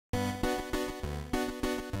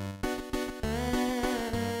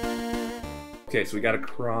Okay, so we gotta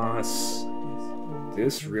cross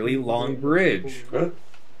this really long bridge. Huh?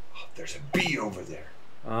 Oh, there's a bee over there.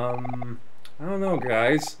 I don't know,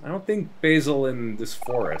 guys. I don't think Basil in this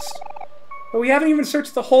forest. But we haven't even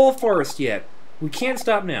searched the whole forest yet. We can't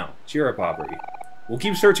stop now. Cheer up, Aubrey. We'll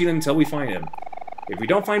keep searching until we find him. If we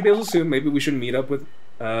don't find Basil soon, maybe we should meet up with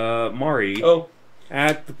Mari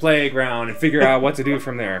at the playground and figure out what to do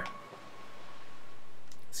from there.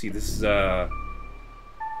 See, this is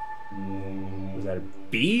was that a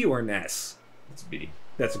B or an S? It's a bee.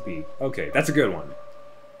 That's a B. Okay, that's a good one.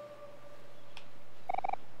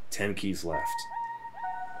 10 keys left.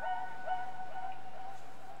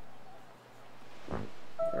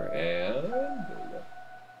 Alright.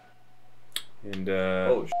 And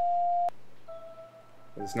oh,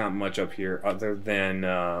 there's not much up here other than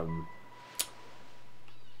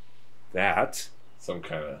that. Some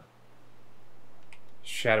kind of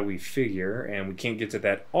shadowy figure, and we can't get to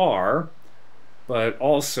that R, but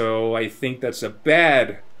also I think that's a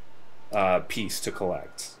bad piece to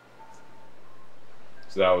collect.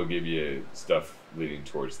 So that will give you stuff leading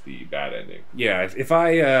towards the bad ending. Yeah, if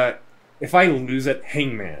I lose at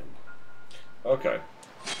Hangman. Okay.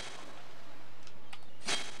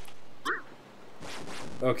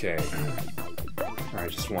 Okay.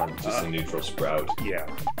 Alright, just one. Just a neutral sprout. Yeah.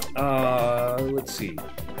 Let's see.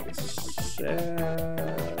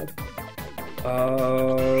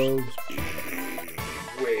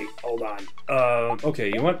 Wait, hold on. Okay,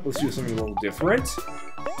 you know what? Let's do something a little different.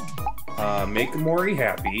 Make Omori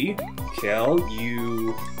happy. Kel,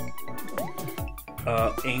 you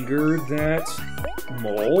anger that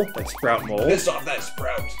mole, that sprout mole. Piss off that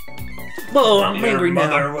sprout. Oh, I'm angry now. Your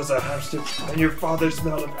mother was a hamster, and your father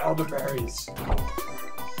smelled of elderberries.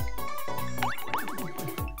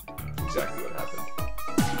 Exactly what happened.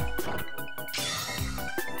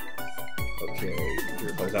 Okay,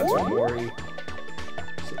 here goes out to Omori.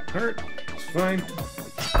 Doesn't hurt. It's fine.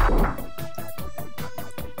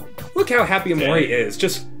 Look how happy Omori is,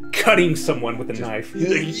 just cutting someone with a knife. He's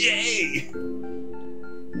like, yay!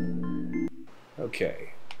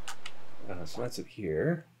 Okay. So that's it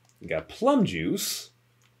here. We got plum juice.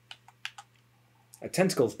 A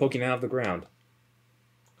tentacle is poking out of the ground.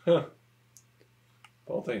 Huh.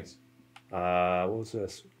 All things. What was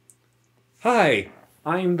this? Hi,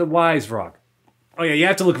 I'm the Wise Rock. Oh yeah, you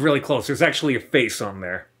have to look really close. There's actually a face on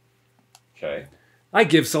there. Okay. I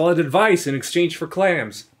give solid advice in exchange for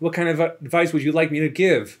clams. What kind of advice would you like me to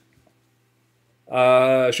give?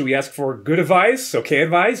 Should we ask for good advice, okay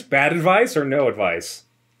advice, bad advice, or no advice?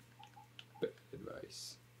 Bad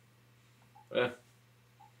advice.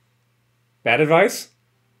 Bad advice?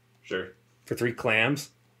 Sure. For 3 clams?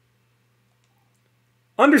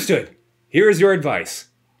 Understood. Here is your advice.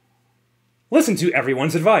 Listen to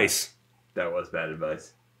everyone's advice. That was bad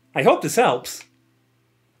advice. I hope this helps.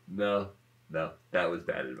 No, that was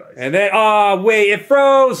bad advice. And then, wait, it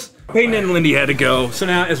froze! Peyton and Lindy had to go, so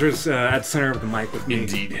now Ezra's at the center of the mic with me.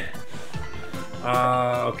 Indeed.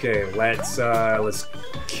 Okay, let's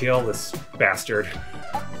kill this bastard.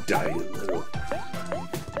 Die, you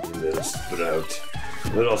little sprout.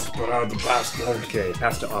 Little sprout the bastard. Okay,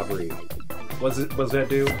 pass to Aubrey. What does that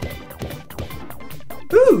do?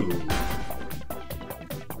 Ooh!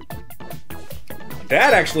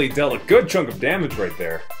 That actually dealt a good chunk of damage right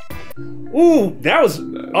there. Ooh, that was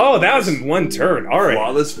in one turn. All right.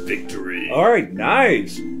 Flawless victory. All right,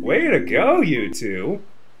 nice. Way to go, you two.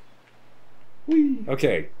 Whee.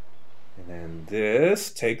 Okay. And then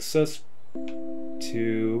this takes us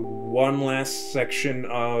to one last section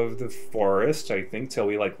of the forest, I think, till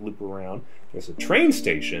we, like, loop around. There's a train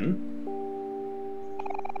station.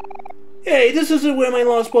 Hey, this isn't where my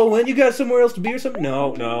lost ball went. You got somewhere else to be or something?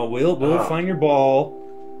 No, we'll find your ball.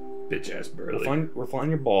 Bitch ass Burley. We'll find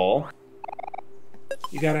your ball.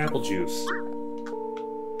 You got apple juice.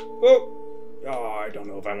 Oh, I don't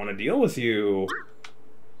know if I want to deal with you.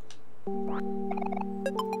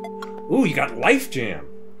 Ooh, you got Life Jam,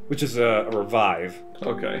 which is a revive.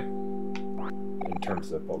 Okay. In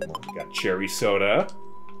terms of Pokemon, you got Cherry Soda.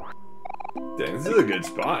 Dang, this is a good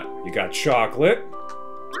spot. You got Chocolate.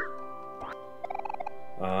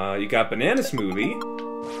 You got Banana Smoothie.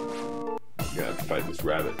 You have to fight this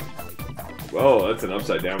rabbit. Whoa, that's an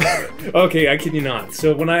upside down rabbit. Okay, I kid you not.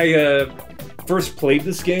 So when I first played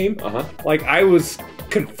this game, like I was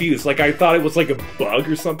confused. Like I thought it was like a bug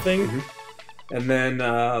or something. And then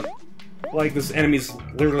like this enemy's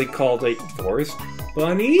literally called a forest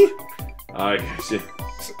bunny. I see.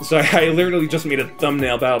 So I literally just made a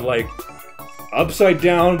thumbnail about like upside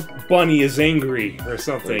down bunny is angry or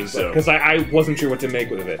something because I wasn't sure what to make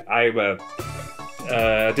with it. I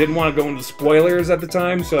didn't want to go into spoilers at the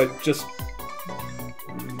time, so I just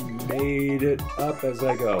made it up as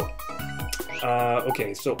I go.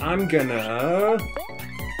 Okay, so I'm gonna...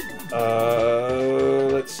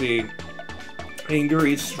 let's see.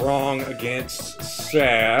 Angry is strong against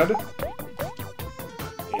sad.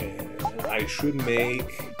 And I should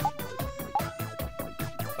make...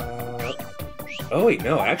 oh wait,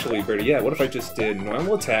 no, actually, better yet, what if I just did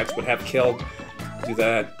normal attacks, but have Kel do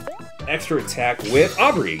that extra attack with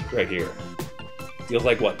Aubrey right here? Deals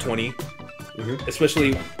like, what, 20? Mm-hmm.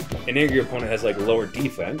 Especially an angry opponent has like lower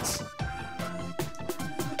defense.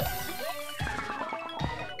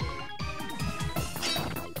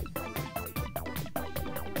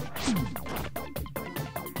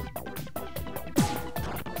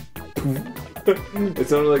 It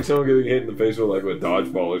sounded like someone getting hit in the face with like a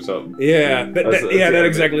dodgeball or something. Yeah, that's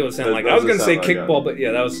exactly what it sounded like. I was gonna say kickball, like, but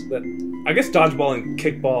yeah, that was that. I guess dodgeball and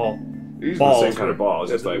kickball balls, the same kind of ball.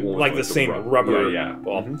 It's just like one like the same rubber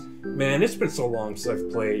ball. Mm-hmm. Man, it's been so long since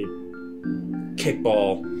I've played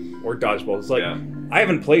kickball or dodgeball. It's like I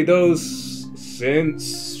haven't played those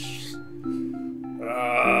since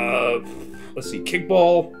let's see,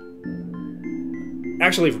 kickball.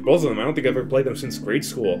 Actually, for both of them, I don't think I've ever played them since grade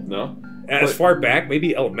school. No? As far back,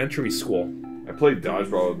 maybe elementary school. I played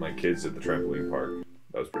dodgeball with my kids at the trampoline park.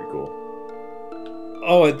 That was pretty cool.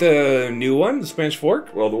 Oh, at the new one, the Spanish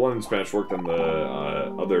Fork? Well, the one in Spanish Fork and the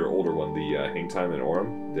other older one, the Hang Time and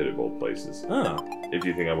Orem, did it both places. Oh. If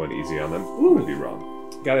you think I went easy on them, Ooh. I'd be wrong.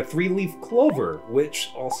 Got a 3-leaf clover,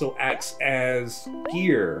 which also acts as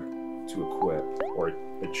gear to equip, or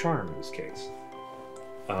the charm in this case.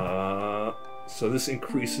 So this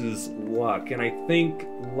increases luck, and I think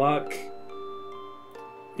luck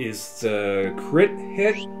is the crit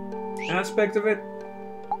hit aspect of it.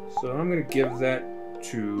 So I'm gonna give that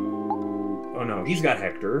to... oh no, he's got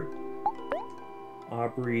Hector.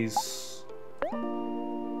 Aubrey's...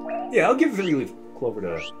 yeah, I'll give 3-leaf clover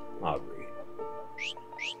to Aubrey.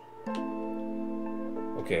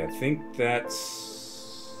 Okay, I think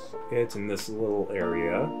that's it in this little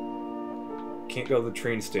area. Can't go to the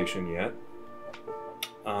train station yet.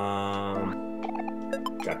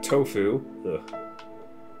 Got tofu. Ugh.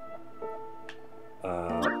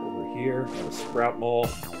 Over here, got a sprout mole.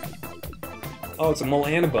 Oh, it's a mole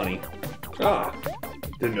and a bunny. Ah,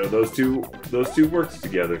 didn't know those two worked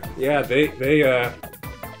together. Yeah, they're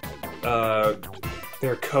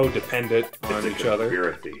codependent on each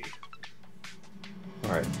other.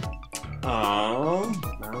 All right.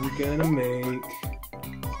 I'm gonna make.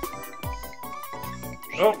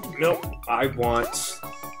 Oh no! I want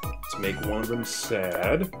to make one of them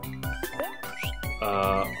sad.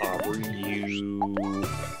 Aubrey, you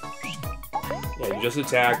just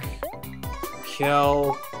attack.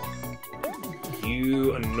 Kel,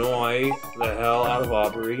 you annoy the hell out of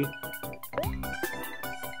Aubrey.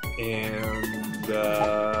 And,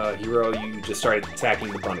 Hero, you just start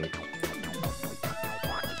attacking the bunny.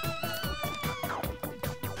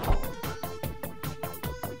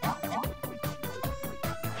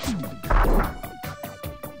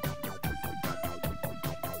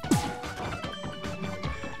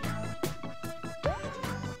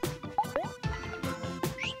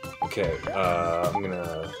 Okay, I'm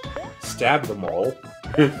gonna stab the mole.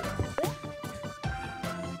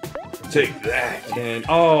 Take that! And then,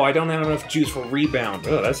 oh, I don't have enough juice for rebound.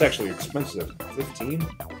 Oh, that's actually expensive. 15?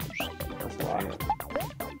 That's a lot.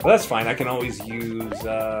 Well, that's fine. I can always use,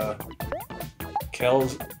 one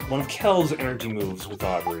of Kel's energy moves with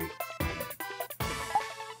Aubrey.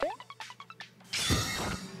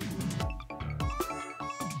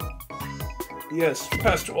 Yes,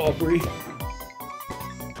 pass to Aubrey.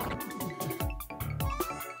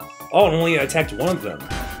 Oh, and only attacked one of them.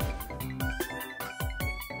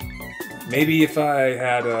 Maybe if I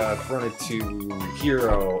had thrown it to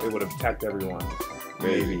Hero, it would have attacked everyone.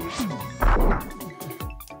 Maybe.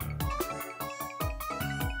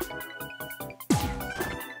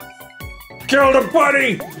 Kill the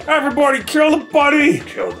bunny! Everybody kill the bunny!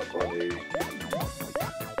 Kill the bunny.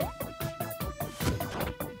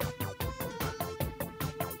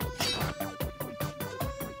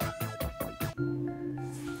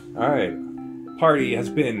 Alright. Party has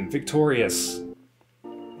been victorious.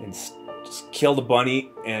 And just killed the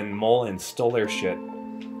bunny and mole and stole their shit.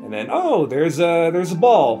 And then, oh, there's a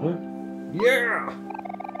ball. Yeah!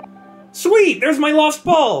 Sweet! There's my lost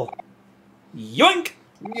ball! Yoink!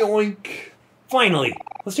 Yoink! Finally!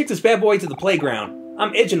 Let's take this bad boy to the playground.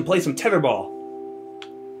 I'm itching to play some tetherball.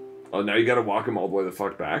 Oh, now you gotta walk him all the way the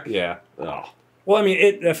fuck back? Yeah. Oh. Well, I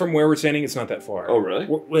mean, from where we're standing, it's not that far. Oh, really?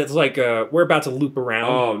 It's like, we're about to loop around.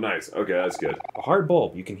 Oh, nice. Okay, that's good. A hard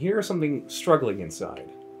bulb. You can hear something struggling inside.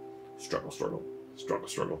 Struggle, struggle. Struggle,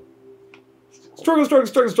 struggle. Struggle, struggle,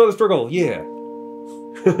 struggle, struggle, struggle. Yeah.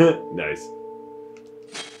 Nice.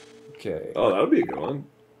 Okay. Oh, that would be a good one.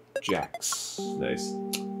 Jacks. Nice.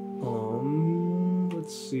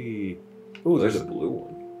 Let's see. Oh, there's a blue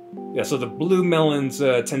one. Yeah, so the blue melons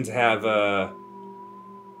tend to have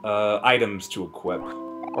items to equip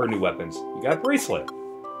or new weapons. You got a bracelet.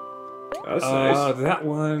 That's nice. That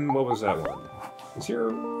one. What was that one? Does here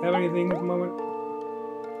have anything at the moment?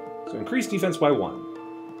 So increase defense by 1.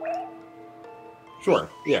 Sure.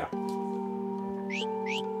 Yeah.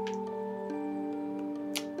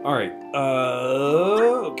 All right.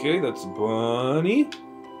 Okay, that's bunny.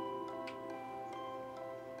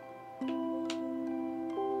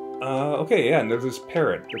 Okay, yeah, and there's this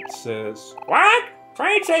parrot that says, "What?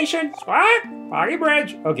 Train station? What? Foggy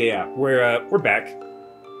Bridge?" Okay, yeah, we're back.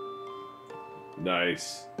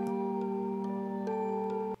 Nice.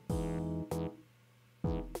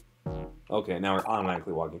 Okay, now we're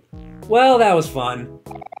automatically walking. Well, that was fun.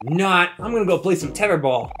 Not. I'm gonna go play some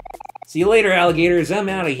tetherball. See you later, alligators. I'm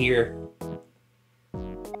out of here.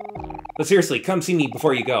 But seriously, come see me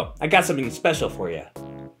before you go. I got something special for you.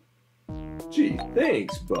 Gee,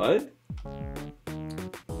 thanks, bud.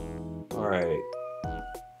 Alright.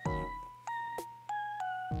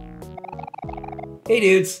 Hey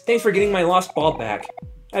dudes, thanks for getting my lost ball back.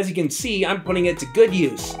 As you can see, I'm putting it to good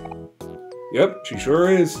use. Yep, she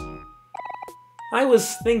sure is. I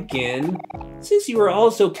was thinking, since you were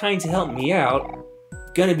all so kind to help me out,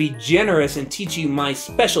 gonna be generous and teach you my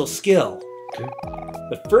special skill.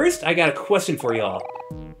 But first, I got a question for y'all.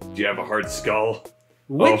 Do you have a hard skull?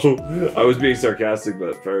 Which, Oh, I was being sarcastic,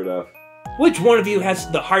 but fair enough. which one of you has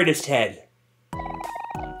the hardest head?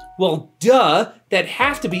 Well, duh, that'd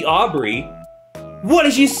have to be Aubrey. What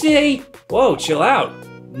did you say? Whoa, chill out.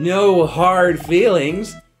 No hard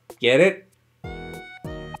feelings. Get it?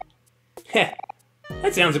 Heh,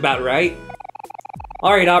 that sounds about right.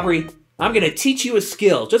 Alright, Aubrey, I'm gonna teach you a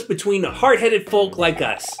skill just between hard-headed folk like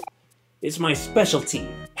us. It's my specialty,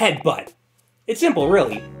 headbutt. It's simple,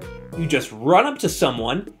 really. You just run up to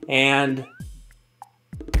someone and...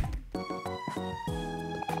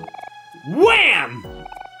 wham!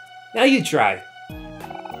 Now you try.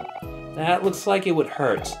 That looks like it would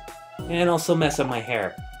hurt. And also mess up my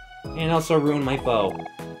hair. And also ruin my bow.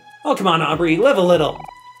 Oh, come on, Aubrey, live a little.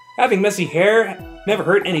 Having messy hair never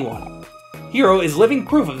hurt anyone. Hero is living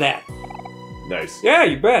proof of that. Nice. Yeah,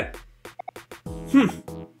 you bet.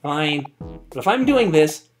 Fine. But if I'm doing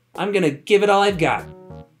this, I'm gonna give it all I've got.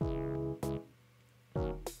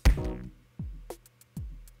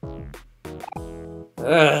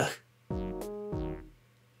 Ugh.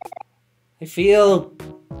 I feel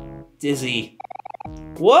dizzy.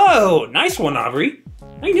 Whoa, nice one, Aubrey.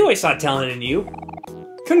 I knew I saw talent in you.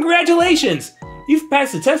 Congratulations! You've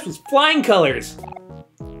passed the test with flying colors.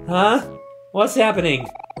 Huh? What's happening?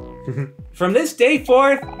 From this day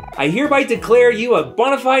forth, I hereby declare you a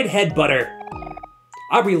bonafide headbutter.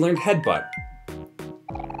 Aubrey learned headbutt.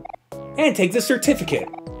 And take the certificate.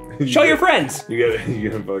 Show your friends. You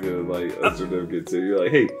gotta fucking like a certificate too. You're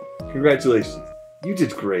like, hey, congratulations. You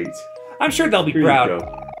did great. I'm sure they'll be Here proud. you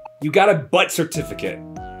go. You got a butt certificate.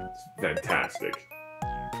 Fantastic.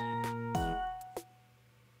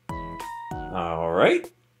 All right.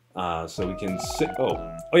 So we can sit. Oh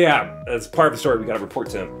yeah. That's part of the story. We got to report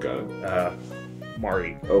to Got it.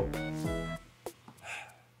 Mari. Oh,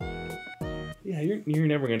 Yeah, you're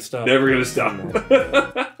never gonna stop. never gonna stop.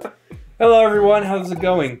 Hello everyone. How's it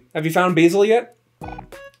going? Have you found Basil yet?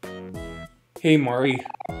 Hey Mari.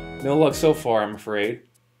 No luck so far, I'm afraid.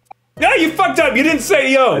 No, you fucked up. You didn't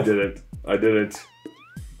say yo. I didn't.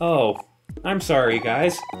 Oh, I'm sorry,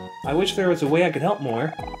 guys. I wish there was a way I could help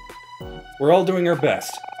more. We're all doing our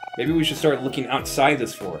best. Maybe we should start looking outside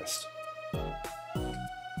this forest.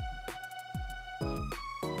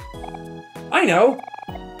 I know!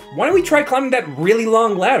 Why don't we try climbing that really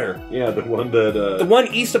long ladder? Yeah, the one that, The one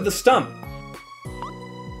east of the stump.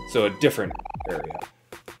 So a different area.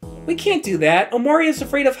 We can't do that. Omori is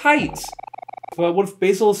afraid of heights. But what if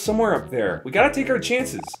Basil is somewhere up there? We gotta take our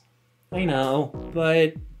chances. I know,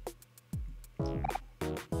 but...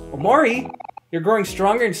 Omori, you're growing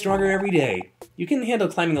stronger and stronger every day. You can handle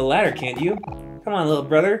climbing the ladder, can't you? Come on, little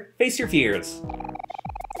brother. Face your fears.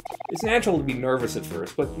 It's natural to be nervous at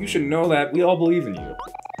first, but you should know that we all believe in you.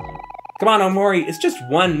 Come on, Omori. It's just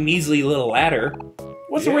one measly little ladder.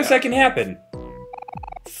 What's the worst that can happen?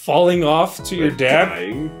 Falling off to your dad?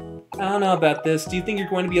 dying. I don't know about this. Do you think you're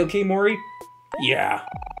going to be okay, Mori? Yeah.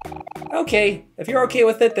 Okay. If you're okay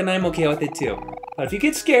with it, then I'm okay with it too. But if you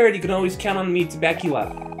get scared, you can always count on me to back you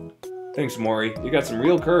up. Thanks, Mori. You got some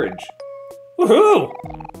real courage. Woohoo!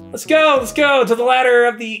 Let's go to the ladder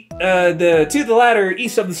of the ladder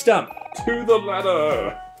east of the stump. To the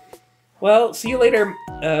ladder. Well, see you later,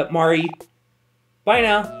 Mari. Bye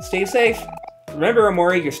now. Stay safe. Remember,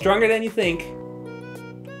 Omori, you're stronger than you think.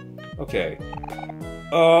 Okay.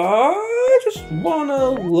 I just wanna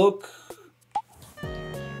look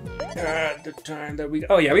at the time that we...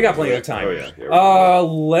 Oh yeah, we got plenty of time. Oh yeah.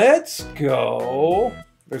 Let's go.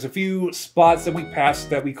 There's a few spots that we passed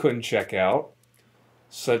that we couldn't check out,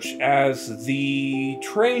 such as the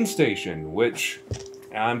train station, which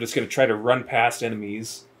I'm just gonna try to run past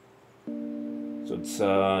enemies. So it's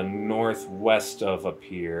northwest of up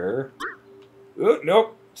here.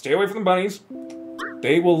 Nope. Stay away from the bunnies.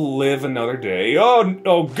 They will live another day. Oh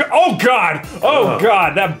God! Oh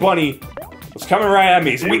God! That bunny was coming right at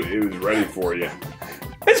me. So it was ready for you.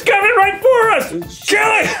 It's coming right for us! Kill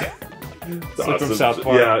it! It's Slip awesome. from South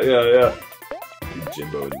Park. Yeah.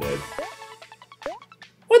 Jimbo and Ned.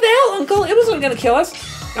 What the hell, Uncle? It wasn't gonna kill us.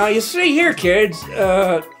 You see here, kids.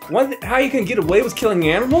 How you can get away with killing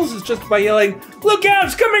animals is just by yelling, "Look out!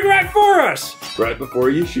 It's coming right for us!" Right before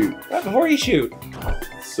you shoot. Right before you shoot.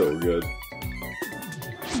 So good.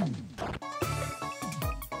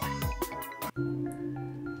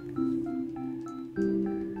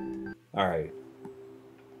 Alright.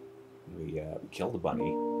 We killed the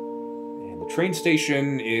bunny. And the train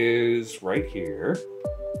station is right here.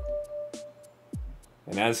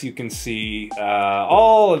 And as you can see,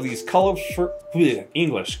 all of these colorful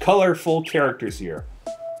characters here.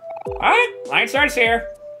 Alright, line starts here.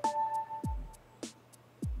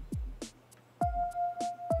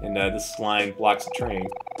 And this line blocks the train.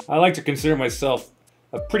 I like to consider myself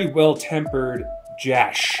a pretty well-tempered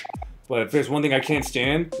Jash. But if there's one thing I can't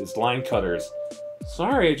stand, it's line cutters.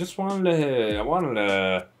 Sorry, I wanted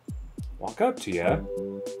to walk up to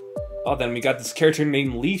you. Oh, then we got this character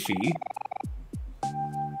named Leafy.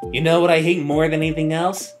 You know what I hate more than anything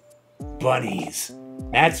else? Bunnies.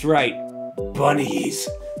 That's right, bunnies.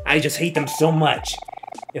 I just hate them so much.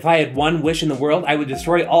 If I had one wish in the world, I would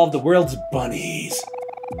destroy all of the world's bunnies.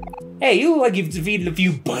 Hey, you look like you've defeated a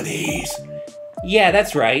few bunnies. Yeah,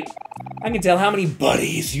 that's right. I can tell how many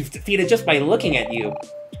bunnies you've defeated just by looking at you.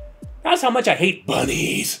 That's how much I hate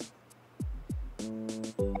bunnies.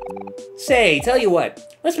 Say, tell you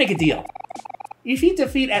what, let's make a deal. If you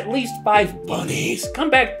defeat at least 5 bunnies, come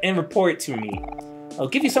back and report to me. I'll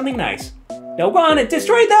give you something nice. Now go on and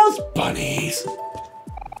destroy those bunnies.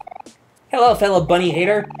 Hello, fellow bunny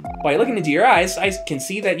hater. By looking into your eyes, I can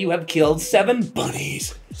see that you have killed 7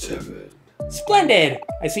 bunnies. 7. Splendid!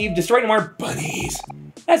 I see you've destroyed more bunnies.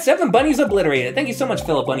 That's 7 bunnies obliterated. Thank you so much,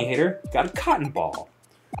 fellow bunny hater. Got a cotton ball.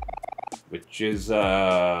 Which is,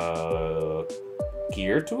 gear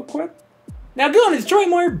to equip? Now go on and destroy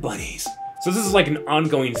more bunnies. So this is like an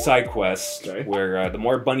ongoing side quest, okay, where the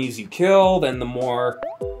more bunnies you kill, then the more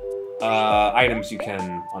items you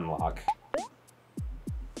can unlock.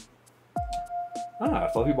 Ah,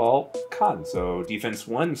 fluffy ball, cotton. So defense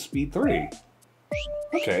 1, speed 3.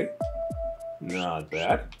 Okay, not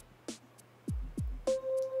bad.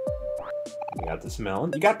 You got this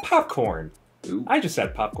melon. You got popcorn. Ooh. I just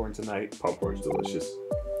had popcorn tonight. Popcorn's delicious.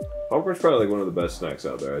 Popcorn's probably like one of the best snacks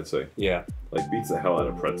out there, I'd say. Yeah. Like, beats the hell out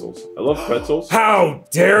of pretzels. I love pretzels. How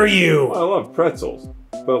dare you! Well, I love pretzels.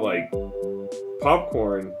 But, like,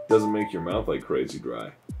 popcorn doesn't make your mouth, like, crazy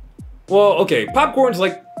dry. Well, okay, popcorn's,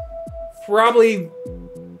 like, probably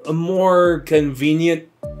a more convenient...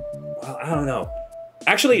 Well, I don't know.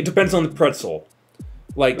 Actually, it depends on the pretzel.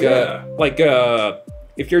 Like,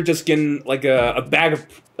 if you're just getting, like, a bag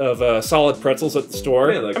of solid pretzels at the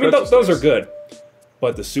store, yeah, like I mean, those are good.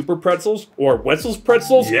 But the super pretzels, or Wetzel's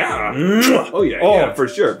pretzels? Yeah! Oh, yeah, yeah, for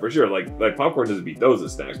sure, for sure. Like popcorn doesn't beat those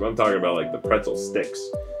as snacks, but I'm talking about, like, the pretzel sticks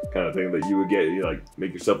kind of thing that you would get, you like,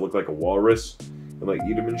 make yourself look like a walrus and, like,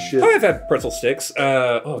 eat them and shit. I've had pretzel sticks.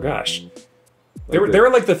 Oh, gosh. They were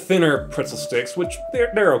like the thinner pretzel sticks, which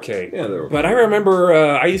they're okay. Yeah, they're okay. But I remember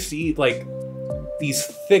I used to eat, like, these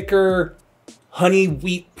thicker honey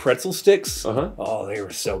wheat pretzel sticks. Uh-huh. Oh, they were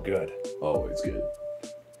so good. Oh, it's good.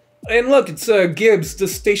 And look, it's Gibbs, the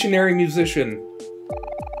stationary musician.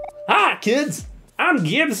 Hi, kids. I'm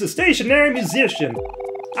Gibbs, the stationary musician.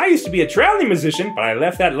 I used to be a traveling musician, but I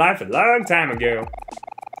left that life a long time ago.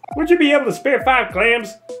 Would you be able to spare 5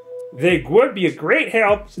 clams? They would be a great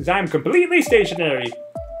help, since I'm completely stationary.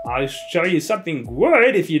 I'll show you something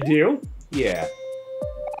good if you do. Yeah.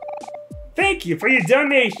 Thank you for your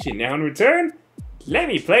donation. Now in return, let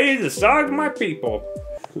me play you the song of my people.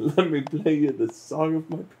 Let me play you the song of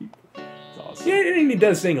my people. It's awesome. Yeah, and he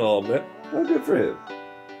does sing a little bit. Oh, good for him.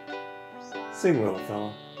 Sing, little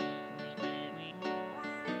fella.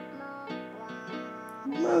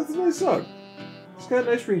 That's a nice song. It's got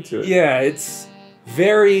a nice ring to it. Yeah, it's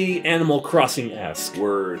very Animal Crossing-esque.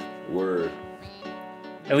 Word.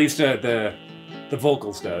 At least the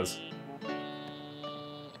vocals does.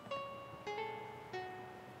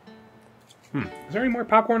 Is there any more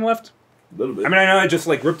popcorn left? A little bit. I mean, I know I just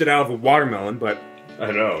like ripped it out of a watermelon, but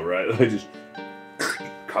I know, right? I just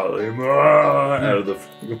call him out of the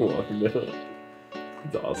fucking watermelon.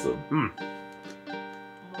 It's awesome.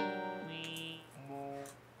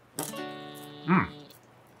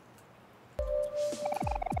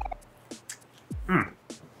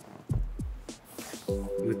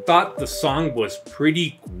 You thought the song was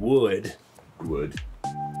pretty good. Good.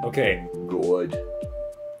 Okay. Good.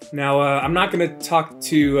 Now, I'm not going to talk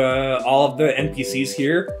to all of the NPCs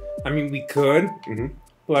here. I mean, we could,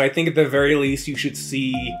 but I think at the very least you should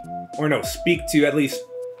see, or no, speak to at least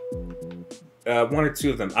one or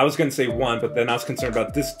two of them. I was going to say one, but then I was concerned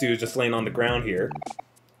about this dude just laying on the ground here.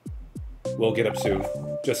 We'll get up soon.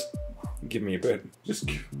 Just give me a bit. Just...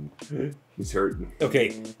 He's hurting. Okay,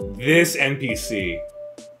 this NPC.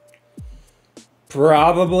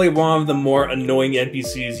 Probably one of the more annoying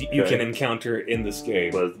NPCs you can encounter in this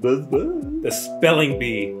game. Buzz. The spelling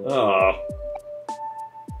bee. Oh.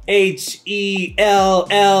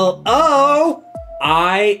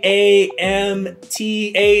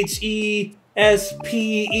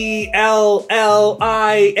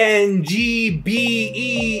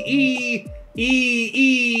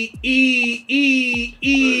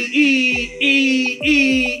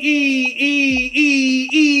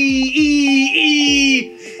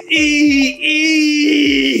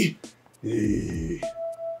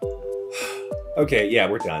 Okay, yeah,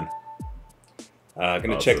 we're done.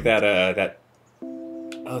 Gonna check that,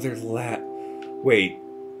 Oh, there's Wait,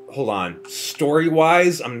 hold on.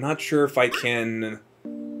 Story-wise, I'm not sure if I can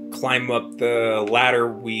climb up the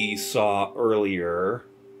ladder we saw earlier.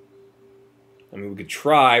 I mean, we could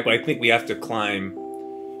try, but I think we have to climb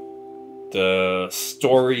the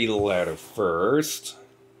story ladder first.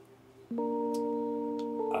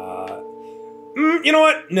 You know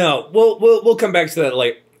what? No, we'll come back to that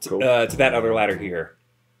to that other ladder here.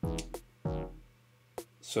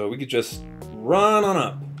 So we could just run on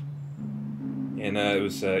up. And it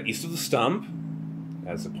was east of the stump,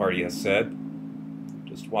 as the party has said.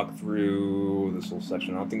 Just walk through this whole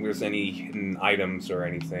section. I don't think there's any hidden items or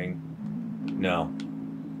anything. No.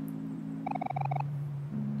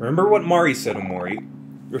 Remember what Mari said, Omori.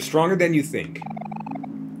 You're stronger than you think.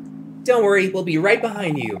 Don't worry, we'll be right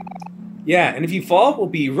behind you. Yeah, and if you fall, we'll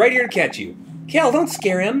be right here to catch you. Kel, don't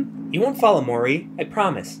scare him. He won't fall, Omori. I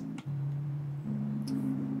promise.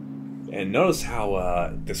 And notice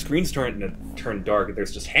how the screen's starting to turn dark.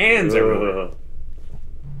 There's just hands everywhere.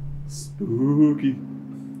 Spooky.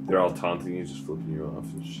 They're all taunting you, just flipping you off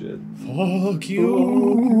and shit. Fuck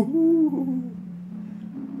you.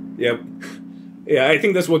 Yep. Yeah, I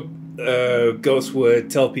think that's what ghosts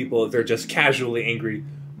would tell people if they're just casually angry.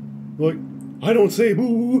 Like, I don't say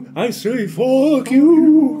boo, I say fuck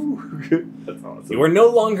you. That's awesome. You are no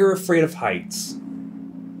longer afraid of heights.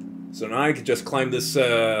 So now I could just climb this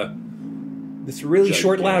this really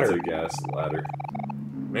short ladder. Gas ladder.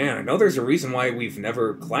 Man, I know there's a reason why we've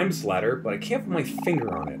never climbed this ladder, but I can't put my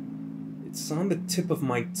finger on it. It's on the tip of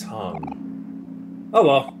my tongue. Oh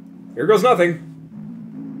well, here goes nothing.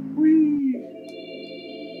 Whee!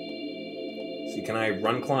 See, can I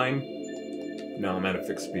run climb? No, I'm at a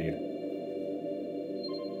fixed speed.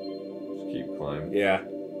 Just keep climbing. Yeah.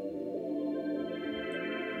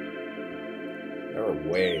 No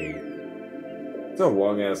way. It's a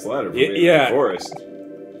long ass ladder for me in the forest.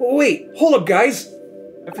 Oh, wait, hold up, guys.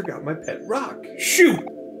 I forgot my pet rock. Shoot!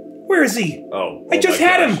 Where is he? Oh, I just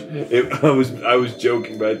had him. I was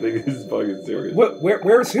joking, but I think this is fucking serious. What?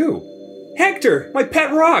 Where's who? Hector, my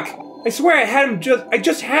pet rock. I swear I had him. I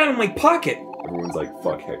just had him in my pocket. Everyone's like,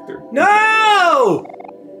 "Fuck Hector." No,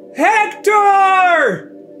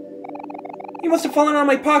 Hector! He must have fallen out of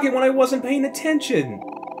my pocket when I wasn't paying attention.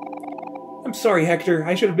 I'm sorry, Hector.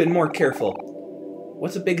 I should have been more careful.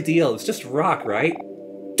 What's the big deal? It's just a rock, right?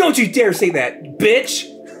 Don't you dare say that, bitch!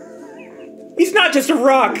 He's not just a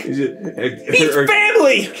rock! He's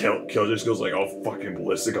family! Kel just goes like all fucking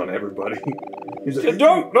ballistic on everybody. He's like,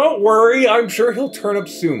 Don't worry, I'm sure he'll turn up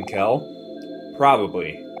soon, Kel.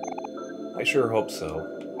 Probably. I sure hope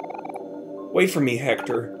so. Wait for me,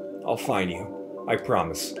 Hector. I'll find you. I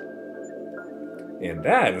promise. And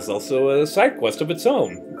that is also a side quest of its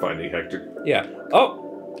own. Finding Hector. Yeah. Oh!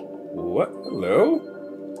 What? Hello?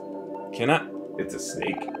 Can I? It's a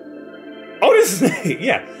snake. Oh, it's a snake!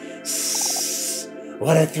 Yeah.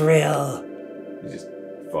 What a thrill! He's just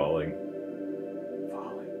falling.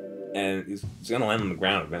 And he's gonna land on the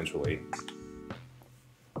ground eventually.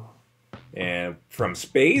 And from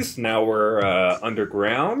space, now we're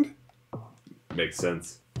underground. Makes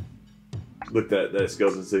sense. Look at that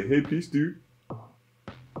skeleton saying, "Hey, peace, dude."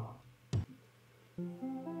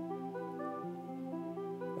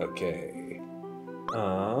 Okay.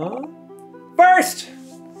 First!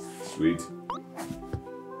 Sweet.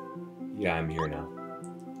 Yeah, I'm here now.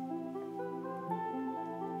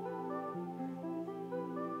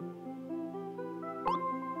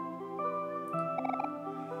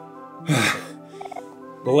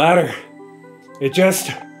 The ladder. It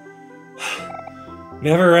just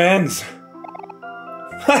never ends.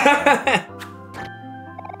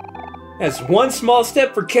 That's one small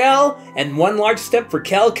step for Kel and one large step for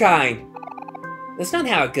Kelkind. That's not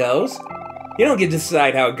how it goes. You don't get to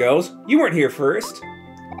decide how it goes. You weren't here first.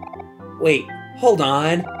 Wait, hold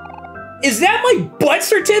on. Is that my butt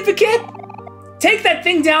certificate? Take that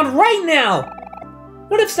thing down right now!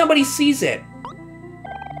 What if somebody sees it?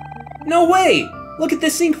 No way! Look at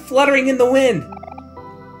this thing fluttering in the wind.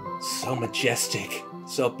 So majestic,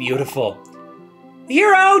 so beautiful.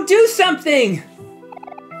 Hero, do something!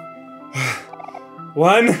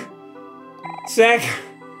 One sec.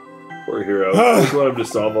 Poor Hero. I just want him to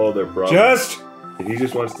solve all their problems. He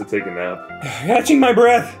just wants to take a nap. Catching my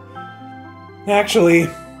breath. Actually,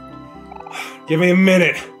 give me a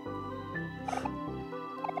minute.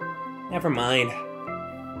 Never mind.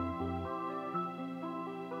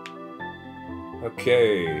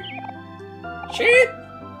 Okay. Cheap!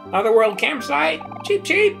 Otherworld campsite. Cheap,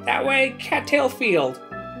 cheap. That way, Cattail Field.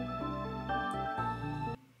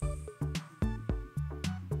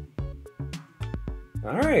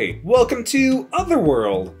 Alright, welcome to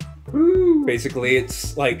Otherworld. Woo. Basically,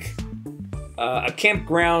 it's like a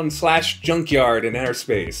campground / junkyard in outer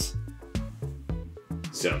space.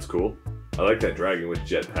 Sounds cool. I like that dragon with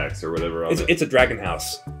jetpacks or whatever on it. It's a dragon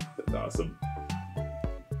house. That's awesome.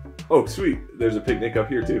 Oh, sweet. There's a picnic up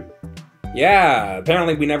here, too. Yeah,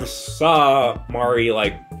 apparently we never saw Mari,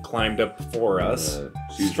 like, climbed up before us.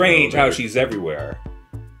 Strange how she's everywhere.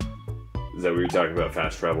 Is that what you're talking about,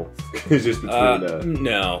 fast travel? It's just between,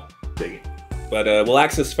 no. Dang it. But we'll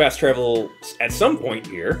access fast travel at some point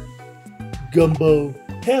here. Gumbo,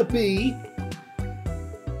 happy.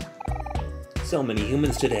 So many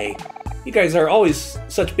humans today. You guys are always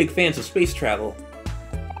such big fans of space travel.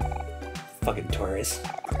 Fucking tourists.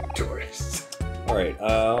 Tourists. Alright,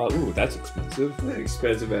 ooh, that's expensive.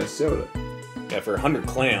 Expensive ass soda. Yeah, for 100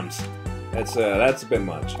 clams. That's a bit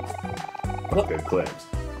much. Good clams.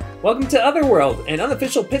 Welcome to Otherworld, an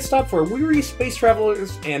unofficial pit stop for weary space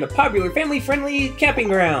travelers and a popular family-friendly camping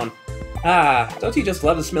ground. Ah, don't you just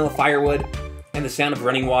love the smell of firewood, and the sound of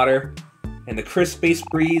running water, and the crisp space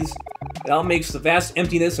breeze? It all makes the vast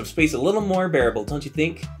emptiness of space a little more bearable, don't you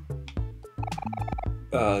think?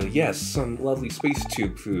 Yes, some lovely space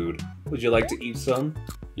tube food. Would you like to eat some?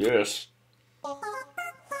 Yes.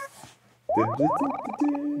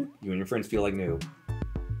 You and your friends feel like new.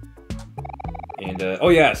 And, oh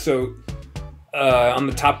yeah, so, on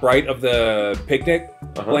the top right of the picnic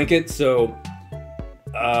blanket, so,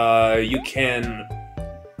 you can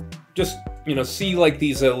just, you know, see, like,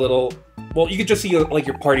 these little, well, you could just see, like,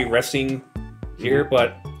 your party resting here,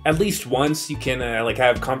 but at least once you can, like,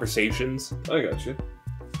 have conversations. I got you.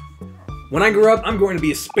 When I grow up, I'm going to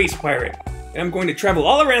be a space pirate, and I'm going to travel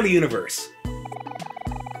all around the universe.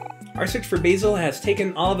 Our search for Basil has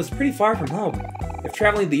taken all of us pretty far from home. If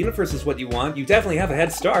traveling the universe is what you want, you definitely have a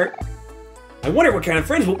head start. I wonder what kind of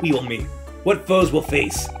friends we will meet, what foes we'll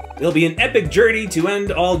face. It'll be an epic journey to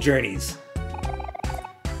end all journeys.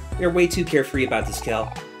 You're way too carefree about this,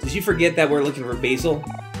 Kel. Did you forget that we're looking for Basil?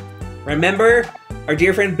 Remember? Our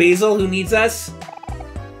dear friend Basil who needs us?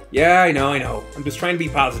 Yeah, I know. I'm just trying to be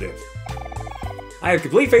positive. I have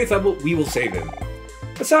complete faith that we will save him.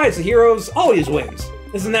 Besides, the hero always wins.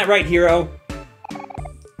 Isn't that right, hero?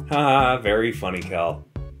 Haha, very funny, Kel.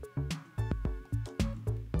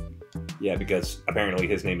 Yeah, because apparently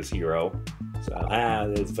his name is Hero. So,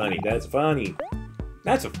 that's funny, that's funny.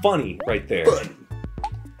 That's a funny right there. Funny.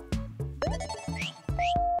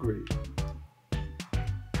 Great.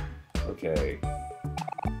 Okay.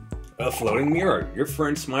 A floating mirror. Your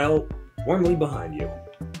friends smile warmly behind you.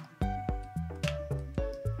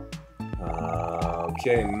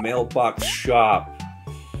 Okay, mailbox shop.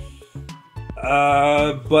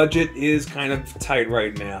 Budget is kind of tight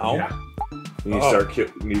right now. Yeah. We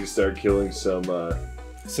need to start killing some bunnies.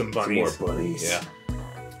 Some more bunnies. Yeah.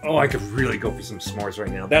 Oh, I could really go for some s'mores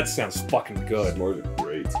right now. That sounds fucking good. S'mores are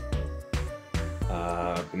great.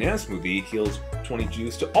 Banana smoothie heals 20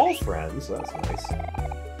 juice to all friends. That's nice.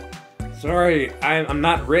 Sorry, I'm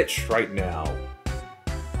not rich right now.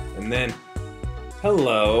 And then,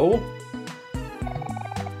 hello.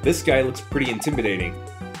 This guy looks pretty intimidating.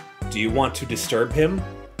 Do you want to disturb him?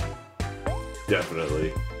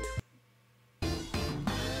 Definitely.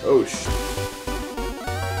 Oh,